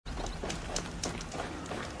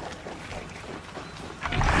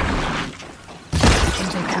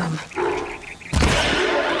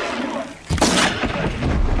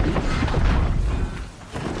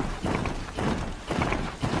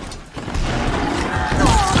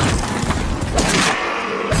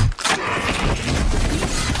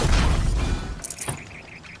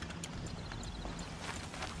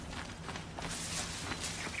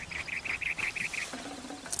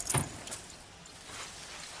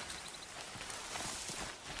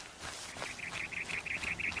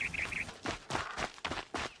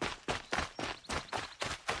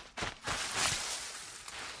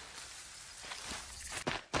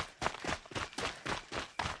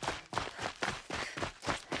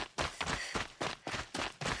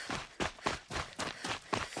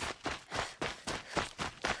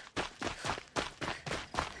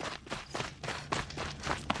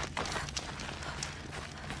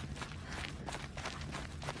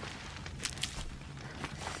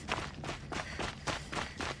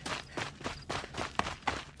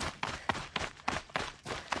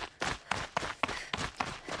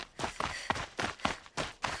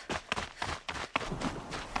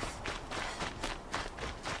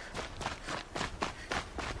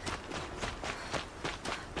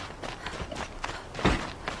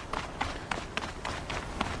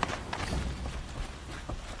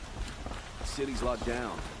city's locked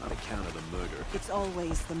down on account of the murder. It's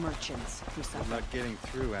always the merchants who suffer. I'm not getting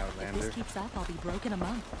through, Outlander. If this keeps up, I'll be broke in a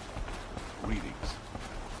month. Greetings.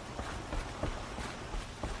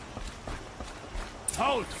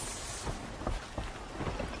 Halt!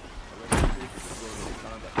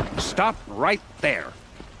 Stop right there.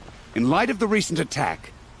 In light of the recent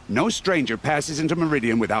attack, no stranger passes into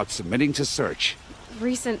Meridian without submitting to search.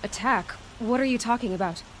 Recent attack? What are you talking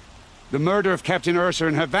about? The murder of Captain Ursa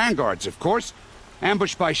and her vanguards, of course.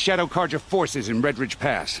 Ambushed by Shadow Carja forces in Redridge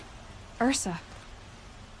Pass. Ursa?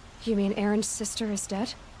 You mean Erend's sister is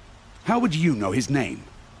dead? How would you know his name?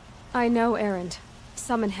 I know Erend.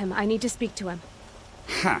 Summon him. I need to speak to him.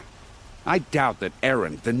 Ha! I doubt that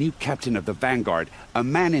Erend, the new captain of the Vanguard, a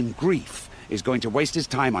man in grief, is going to waste his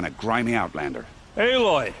time on a grimy outlander.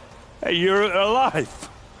 Aloy! Hey, you're alive!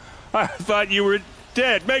 I thought you were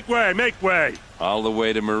dead. Make way, make way! All the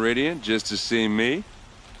way to Meridian just to see me?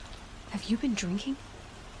 Have you been drinking?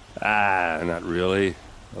 Ah, not really.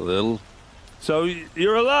 A little. So,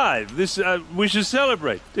 you're alive. We should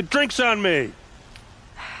celebrate. The drink's on me!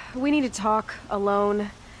 We need to talk, alone,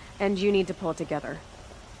 and you need to pull it together.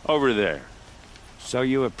 Over there. So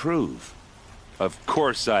you approve? Of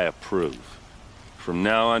course I approve. From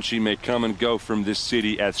now on, she may come and go from this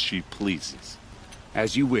city as she pleases.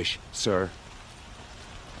 As you wish, sir.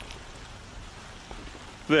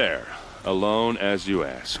 There. Alone as you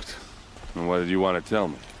asked. And what did you want to tell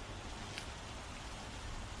me?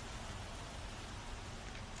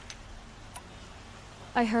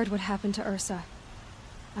 I heard what happened to Ursa.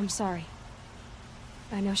 I'm sorry.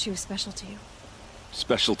 I know she was special to you.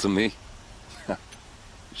 Special to me?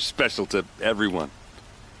 Special to everyone.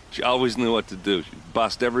 She always knew what to do. She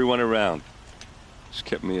bossed everyone around. She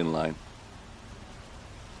kept me in line.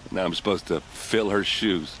 Now I'm supposed to fill her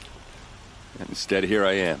shoes. And instead, here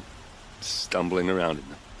I am, stumbling around in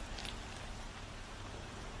them.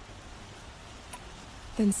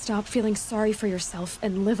 Then stop feeling sorry for yourself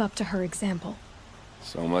and live up to her example.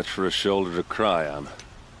 So much for a shoulder to cry on.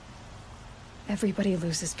 Everybody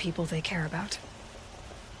loses people they care about.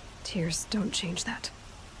 Tears don't change that.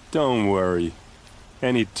 Don't worry.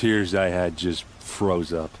 Any tears I had just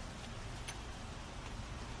froze up.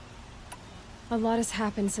 A lot has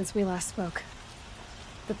happened since we last spoke.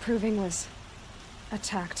 The Proving was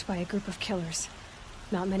attacked by a group of killers.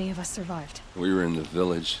 Not many of us survived. We were in the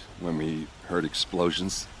village when we heard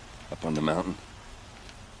explosions up on the mountain.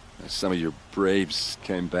 Some of your braves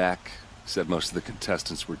came back, said most of the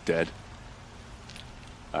contestants were dead.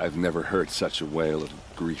 I've never heard such a wail of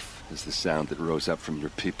grief as the sound that rose up from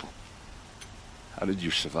your people. How did you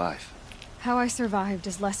survive? How I survived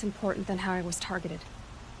is less important than how I was targeted.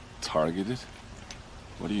 Targeted?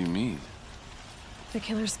 What do you mean? The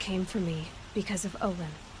killers came for me because of Olin.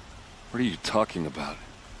 What are you talking about?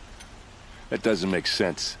 That doesn't make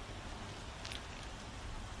sense.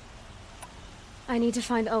 I need to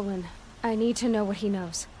find Olin. I need to know what he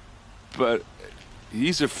knows. But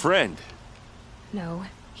he's a friend. No,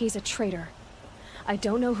 he's a traitor. I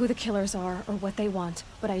don't know who the killers are or what they want,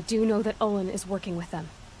 but I do know that Olin is working with them.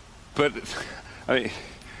 But, I mean,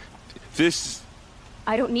 this...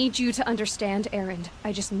 I don't need you to understand, Erend.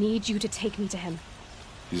 I just need you to take me to him.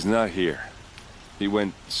 He's not here. He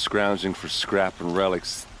went scrounging for scrap and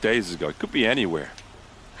relics days ago. It could be anywhere.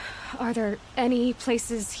 Are there any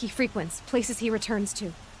places he frequents, places he returns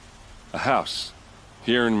to? A house.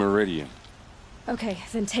 Here in Meridian. Okay,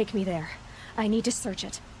 then take me there. I need to search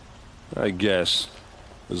it. I guess.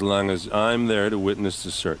 As long as I'm there to witness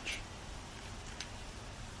the search.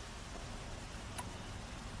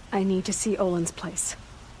 I need to see Olin's place.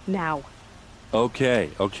 Now.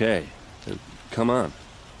 Okay. Come on.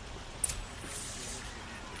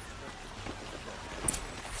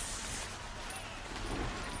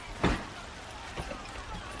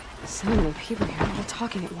 So many people here, all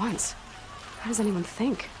talking at once. How does anyone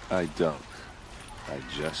think? I don't. I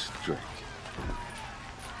just drink.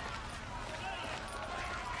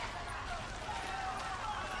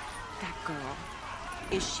 That girl.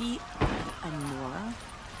 Is she a Nora?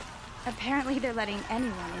 Apparently they're letting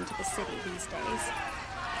anyone into the city these days.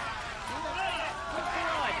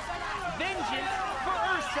 Vengeance for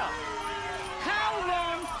Ursa! How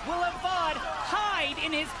long will Avad hide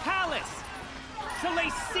in his palace? Till they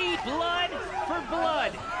see blood for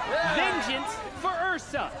blood. Vengeance for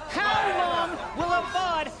Ursa! How long will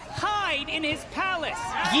Avad hide in his palace?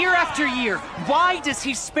 Year after year, why does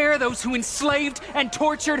he spare those who enslaved and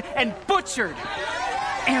tortured and butchered?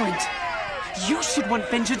 Erend, you should want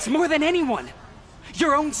vengeance more than anyone.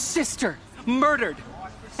 Your own sister, murdered.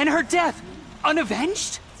 And her death,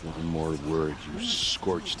 unavenged? One more word, you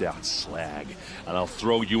scorched out slag, and I'll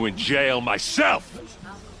throw you in jail myself!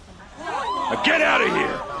 Now get out of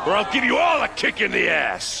here, or I'll give you all a kick in the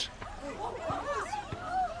ass!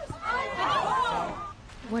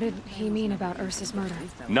 What did he mean about Ursa's murder?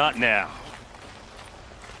 Not now.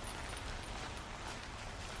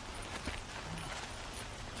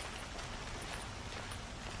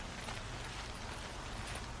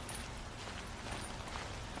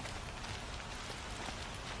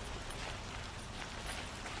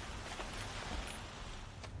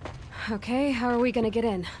 Okay, how are we gonna get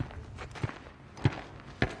in?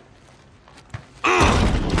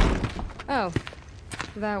 Oh,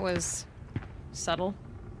 that was subtle.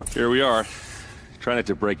 Here we are. Try not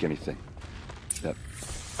to break anything.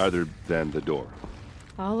 Other than the door.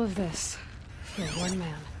 All of this for one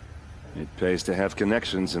man. It pays to have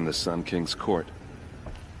connections in the Sun King's court.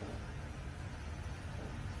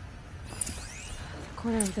 The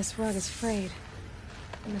corner of this rug is frayed,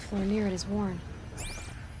 and the floor near it is worn.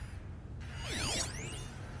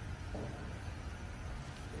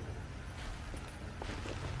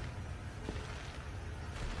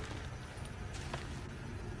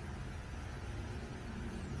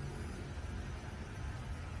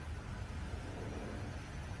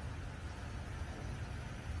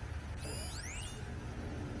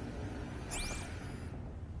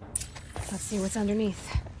 Let's see what's underneath.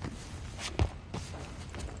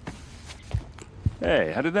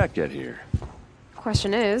 Hey, how did that get here?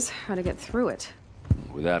 Question is, how to get through it.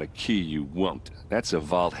 Without a key, you won't. That's a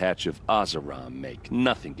vault hatch of Oseram make.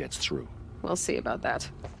 Nothing gets through. We'll see about that.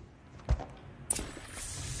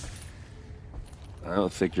 I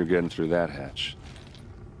don't think you're getting through that hatch.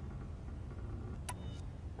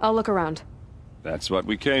 I'll look around. That's what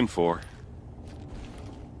we came for.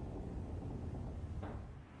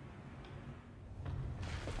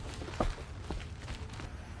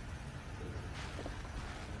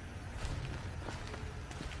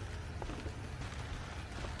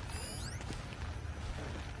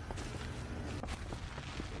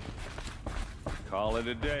 Call it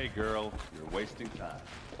a day, girl. You're wasting time.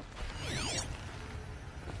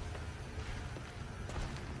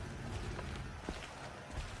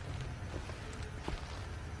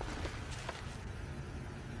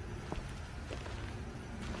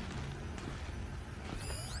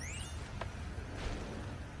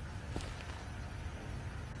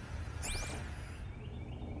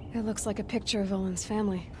 It looks like a picture of Olins'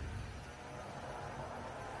 family.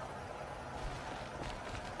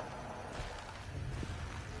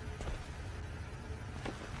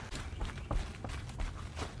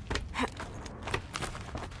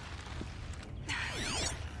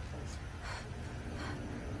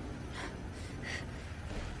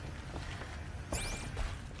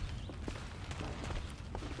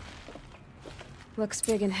 Looks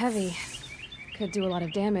big and heavy. Could do a lot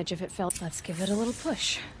of damage if it felt. Let's give it a little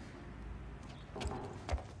push.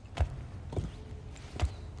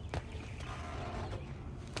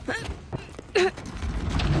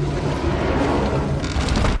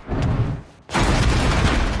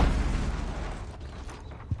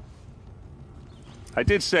 I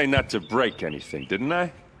did say not to break anything, didn't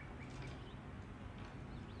I?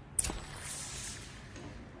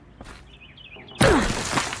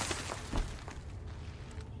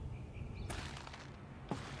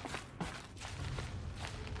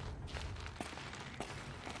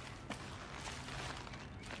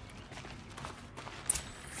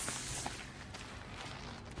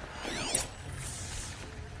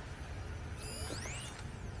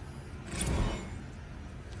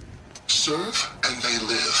 Serve and they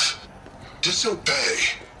live. Disobey,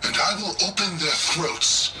 and I will open their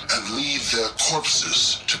throats and leave their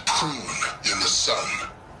corpses to prune in the sun.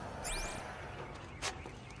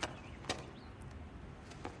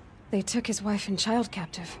 They took his wife and child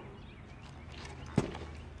captive.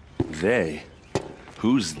 They?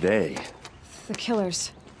 Who's they? The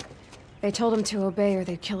killers. They told him to obey or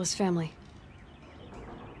they'd kill his family.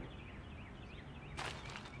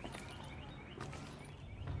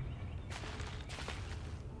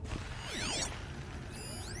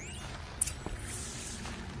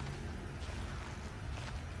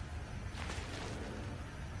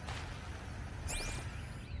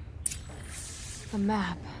 A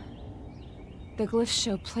map. The glyphs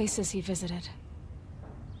show places he visited.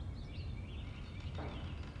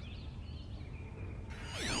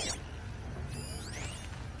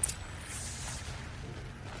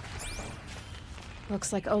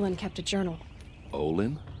 Looks like Olin kept a journal.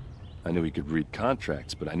 Olin? I knew he could read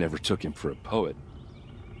contracts, but I never took him for a poet.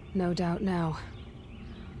 No doubt now.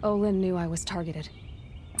 Olin knew I was targeted.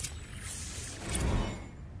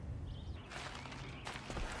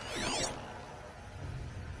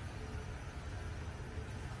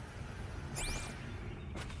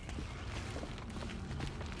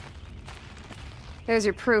 There's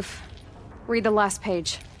your proof. Read the last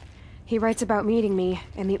page. He writes about meeting me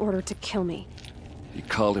and the order to kill me. He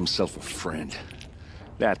called himself a friend.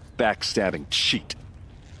 That backstabbing cheat.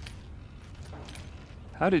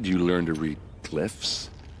 How did you learn to read glyphs?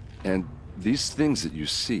 And these things that you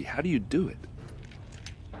see, how do you do it?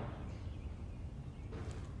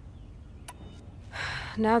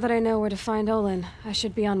 Now that I know where to find Olin, I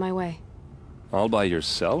should be on my way. All by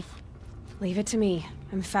yourself? Leave it to me.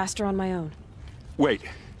 I'm faster on my own. Wait.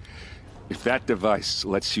 If that device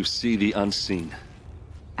lets you see the unseen...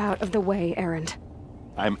 Out of the way, Erend.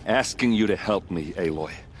 I'm asking you to help me,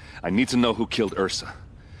 Aloy. I need to know who killed Ursa.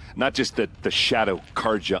 Not just the Shadow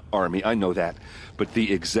Karja army, I know that, but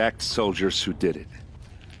the exact soldiers who did it.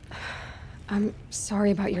 I'm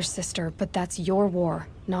sorry about your sister, but that's your war,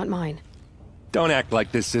 not mine. Don't act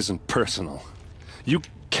like this isn't personal. You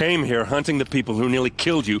came here hunting the people who nearly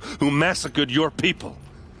killed you, who massacred your people.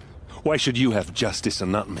 Why should you have justice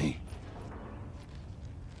and not me?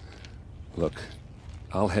 Look,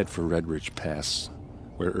 I'll head for Red Ridge Pass,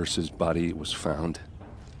 where Ursa's body was found,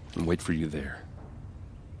 and wait for you there.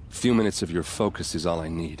 A few minutes of your focus is all I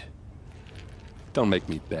need. Don't make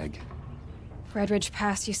me beg. Red Ridge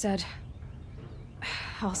Pass, you said?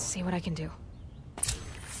 I'll see what I can do.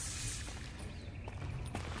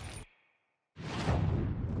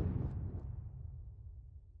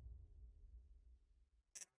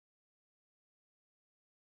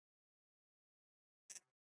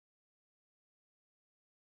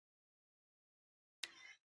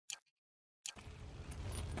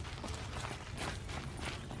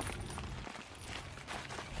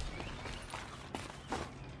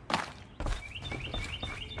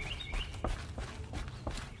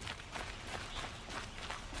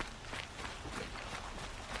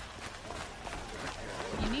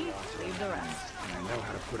 I know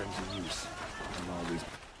how to put them to use. I'm always...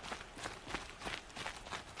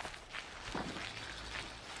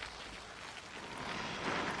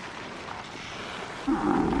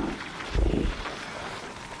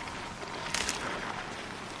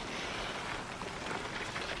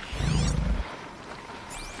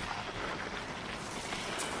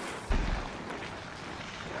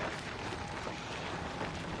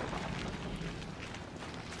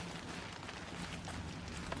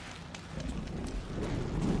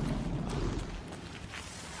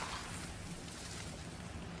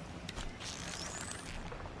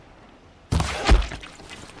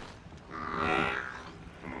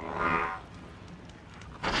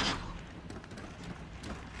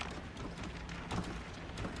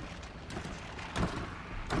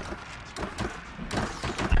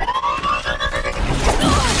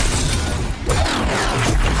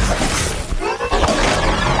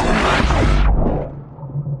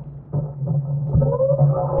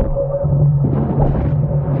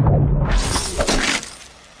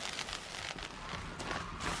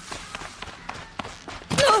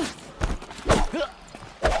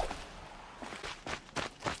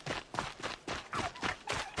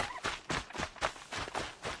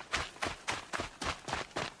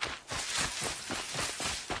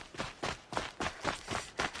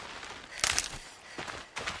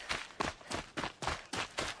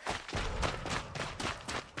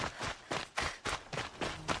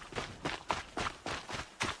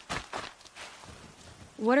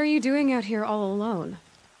 What are you doing out here all alone?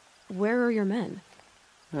 Where are your men?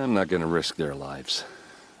 I'm not gonna risk their lives.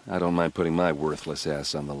 I don't mind putting my worthless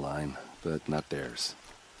ass on the line, but not theirs.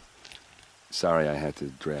 Sorry I had to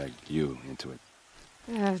drag you into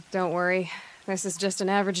it. Don't worry. This is just an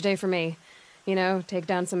average day for me. You know, take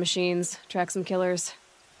down some machines, track some killers.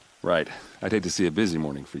 Right. I'd hate to see a busy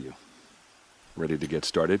morning for you. Ready to get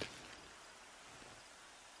started?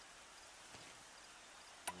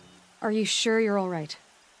 Are you sure you're all right?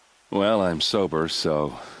 Well, I'm sober,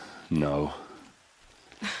 so... no.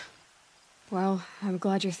 Well, I'm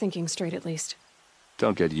glad you're thinking straight at least.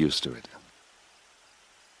 Don't get used to it.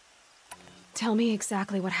 Tell me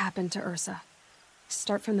exactly what happened to Ursa.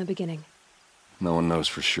 Start from the beginning. No one knows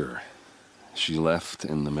for sure. She left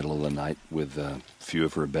in the middle of the night with a few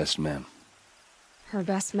of her best men. Her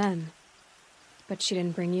best men? But she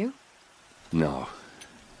didn't bring you? No.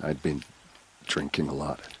 I'd been drinking a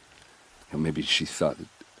lot. Maybe she thought that...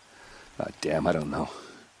 damn, I don't know.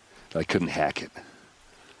 I couldn't hack it.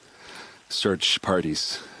 Search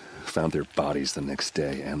parties found their bodies the next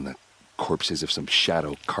day and the corpses of some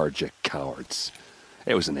Shadow Karja cowards.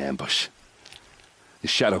 It was an ambush. The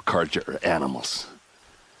Shadow Karja are animals.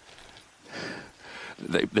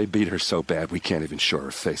 They beat her so bad we can't even show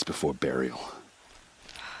her face before burial.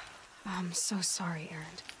 I'm so sorry,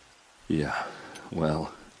 Erend. Yeah,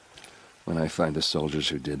 well, when I find the soldiers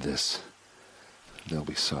who did this, they'll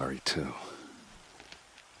be sorry too.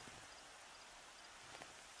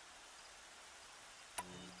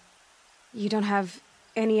 You don't have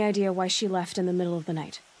any idea why she left in the middle of the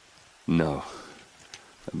night? No.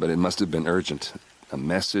 But it must have been urgent. A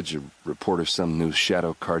message, a report of some new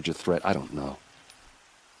Shadow Carja threat, I don't know.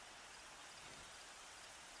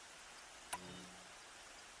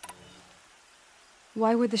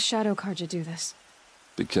 Why would the Shadow Carja do this?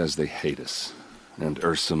 Because they hate us. And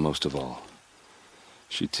Ursa most of all.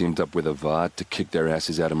 She teamed up with Avad to kick their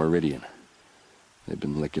asses out of Meridian. They've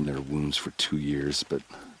been licking their wounds for 2 years, but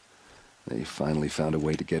they finally found a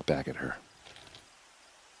way to get back at her.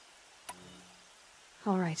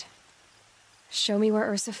 All right. Show me where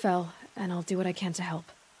Ursa fell, and I'll do what I can to help.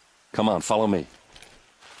 Come on, follow me.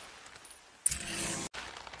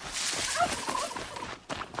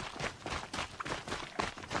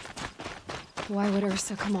 Why would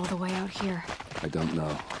Ursa come all the way out here? I don't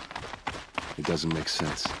know. It doesn't make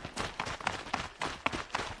sense.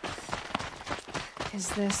 Is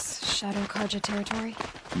this Shadow Carja territory?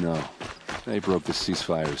 No. They broke the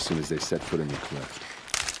ceasefire as soon as they set foot in the cleft.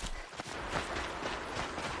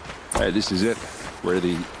 Hey, this is it. Where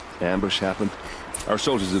the ambush happened. Our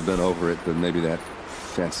soldiers have been over it, but maybe that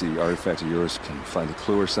fancy artifact of yours can find a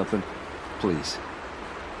clue or something. Please.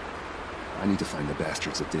 I need to find the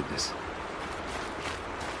bastards that did this.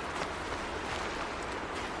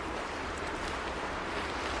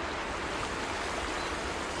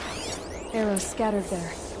 Arrows scattered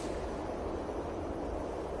there.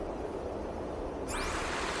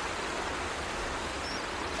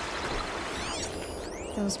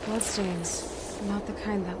 Those bloodstains, not the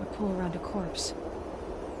kind that would pull around a corpse.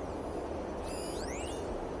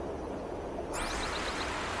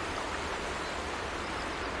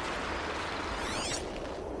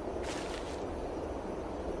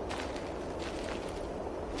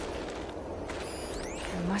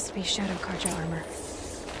 There must be Shadow Carja armor.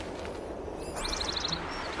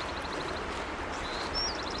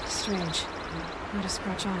 Strange. Not a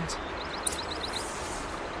scratch on it.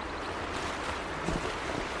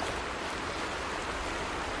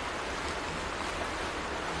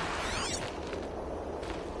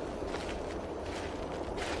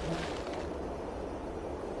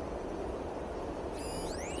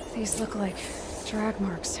 These look like drag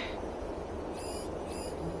marks.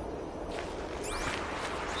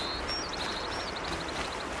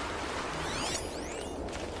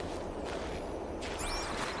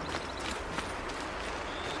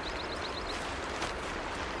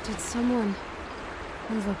 Did someone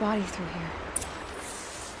move a body through here?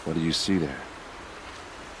 What do you see there?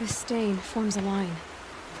 This stain forms a line,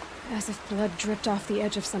 as if blood dripped off the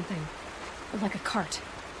edge of something, like a cart.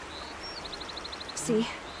 See?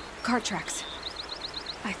 Cart tracks.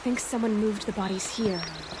 I think someone moved the bodies here,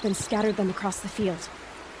 then scattered them across the field.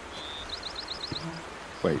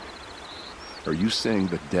 Wait. Are you saying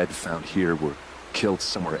the dead found here were killed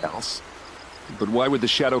somewhere else? But why would the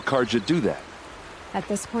Shadow Carja do that? At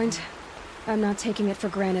this point, I'm not taking it for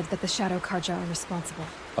granted that the Shadow Carja are responsible.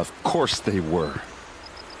 Of course they were.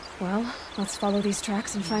 Well, let's follow these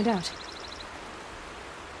tracks and find out.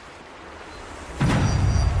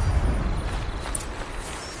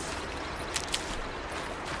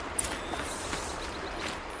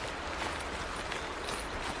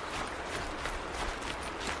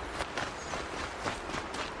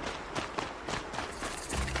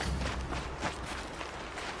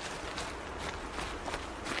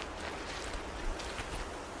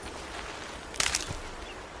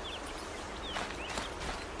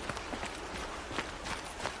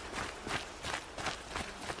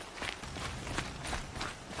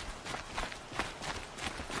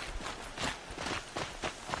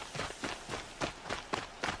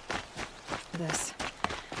 This.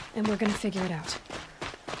 And we're gonna figure it out.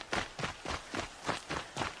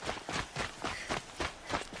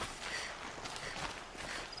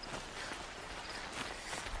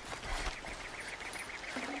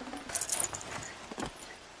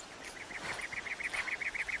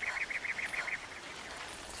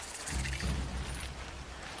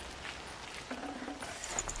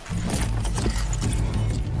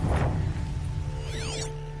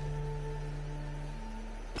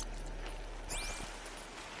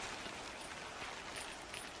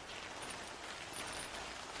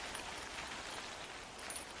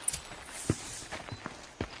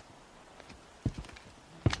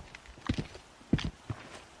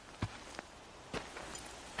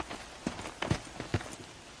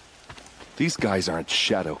 These guys aren't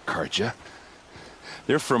Shadow Carja.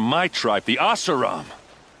 They're from my tribe, the Asaram.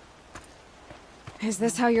 Is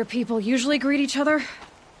this how your people usually greet each other?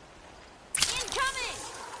 Incoming!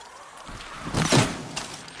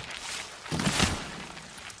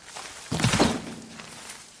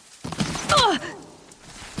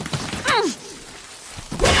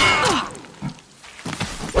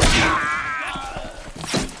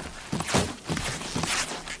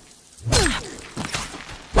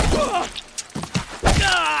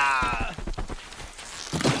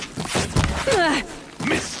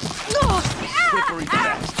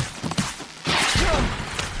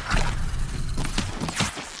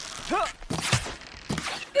 Uh-oh.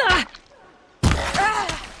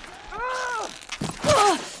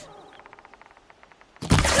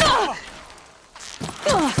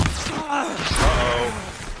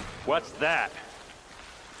 What's that?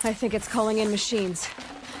 I think it's calling in machines.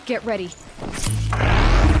 Get ready.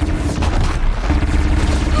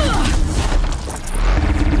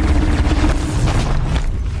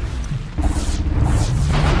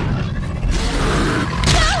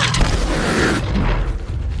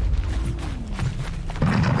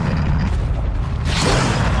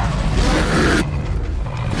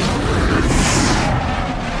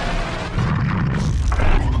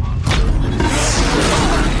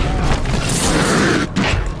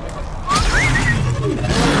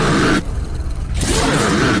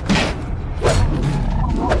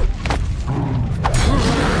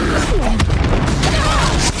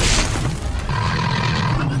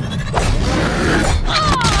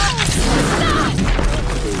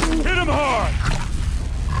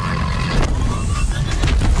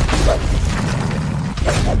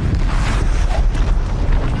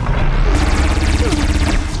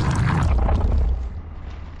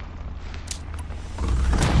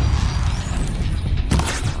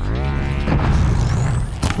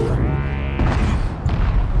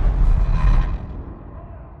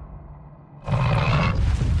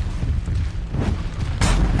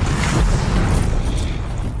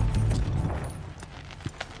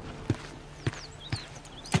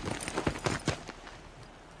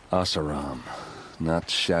 Asaram, not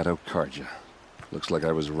Shadow Karja. Looks like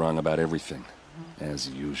I was wrong about everything, as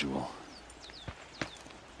usual.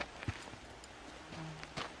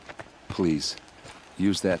 Please,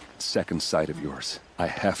 use that second sight of yours. I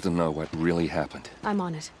have to know what really happened. I'm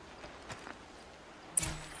on it.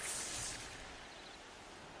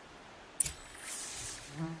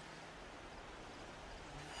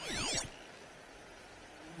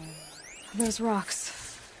 Those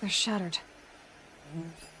rocks, they're shattered.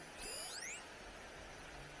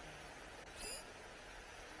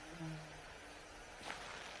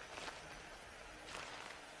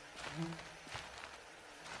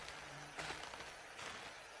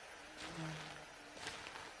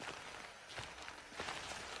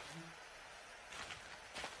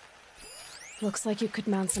 Looks like you could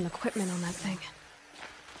mount some equipment on that thing.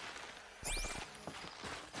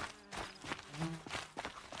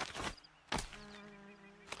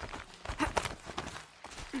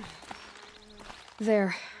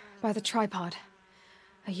 There, by the tripod.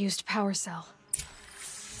 A used power cell.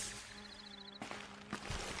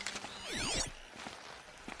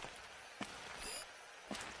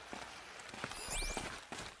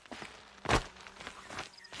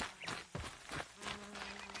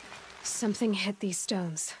 Something hit these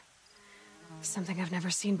stones. Something I've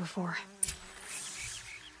never seen before.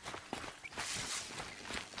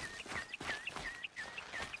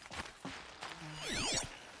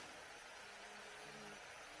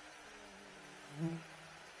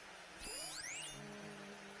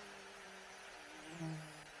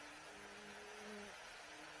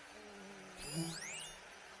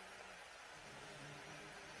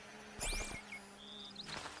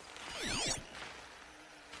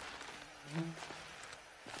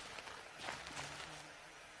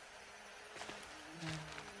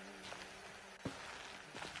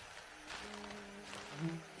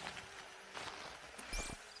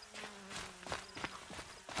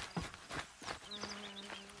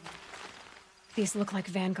 These look like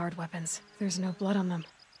Vanguard weapons. There's no blood on them.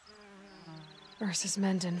 Ursa's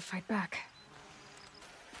men didn't fight back.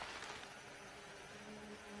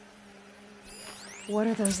 What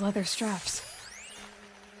are those leather straps?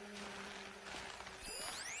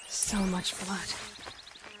 So much blood.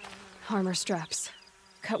 Armor straps,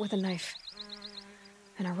 cut with a knife.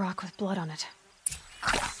 And a rock with blood on it.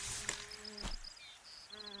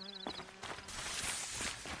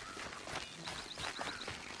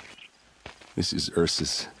 This is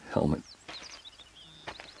Ursa's helmet.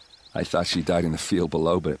 I thought she died in the field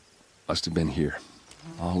below, but it must have been here.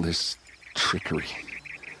 All this trickery.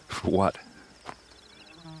 For what?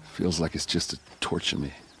 Feels like it's just to torture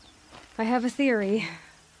me. I have a theory.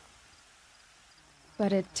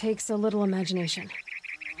 But it takes a little imagination.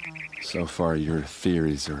 So far, your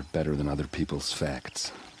theories are better than other people's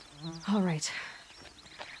facts. All right.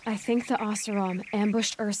 I think the Oseram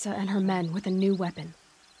ambushed Ursa and her men with a new weapon.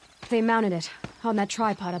 They mounted it on that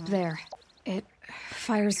tripod up there. It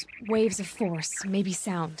fires waves of force, maybe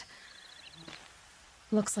sound.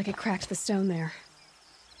 Looks like it cracked the stone there.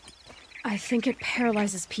 I think it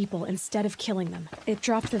paralyzes people instead of killing them. It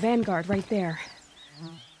dropped the Vanguard right there.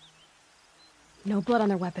 No blood on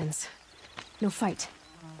their weapons. No fight.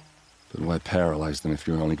 But why paralyze them if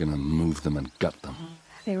you're only gonna move them and gut them?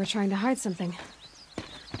 They were trying to hide something.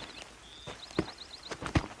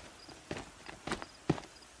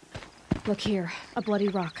 Look here, a bloody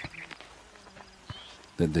rock.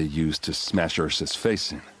 That they used to smash Ursa's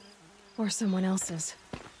face in. Or someone else's.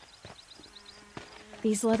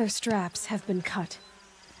 These leather straps have been cut,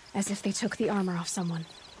 as if they took the armor off someone.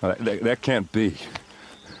 That can't be.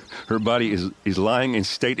 Her body is lying in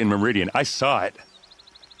state in Meridian. I saw it.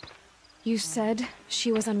 You said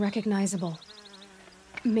she was unrecognizable.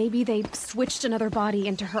 Maybe they switched another body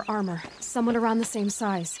into her armor, someone around the same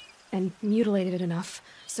size, and mutilated it enough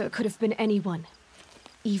so it could have been anyone.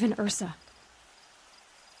 Even Ursa.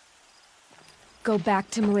 Go back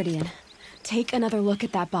to Meridian. Take another look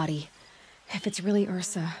at that body. If it's really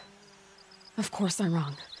Ursa, of course I'm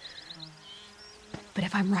wrong. But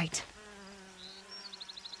if I'm right...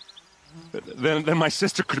 Then my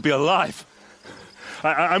sister could be alive.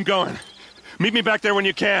 I'm going. Meet me back there when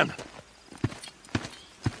you can.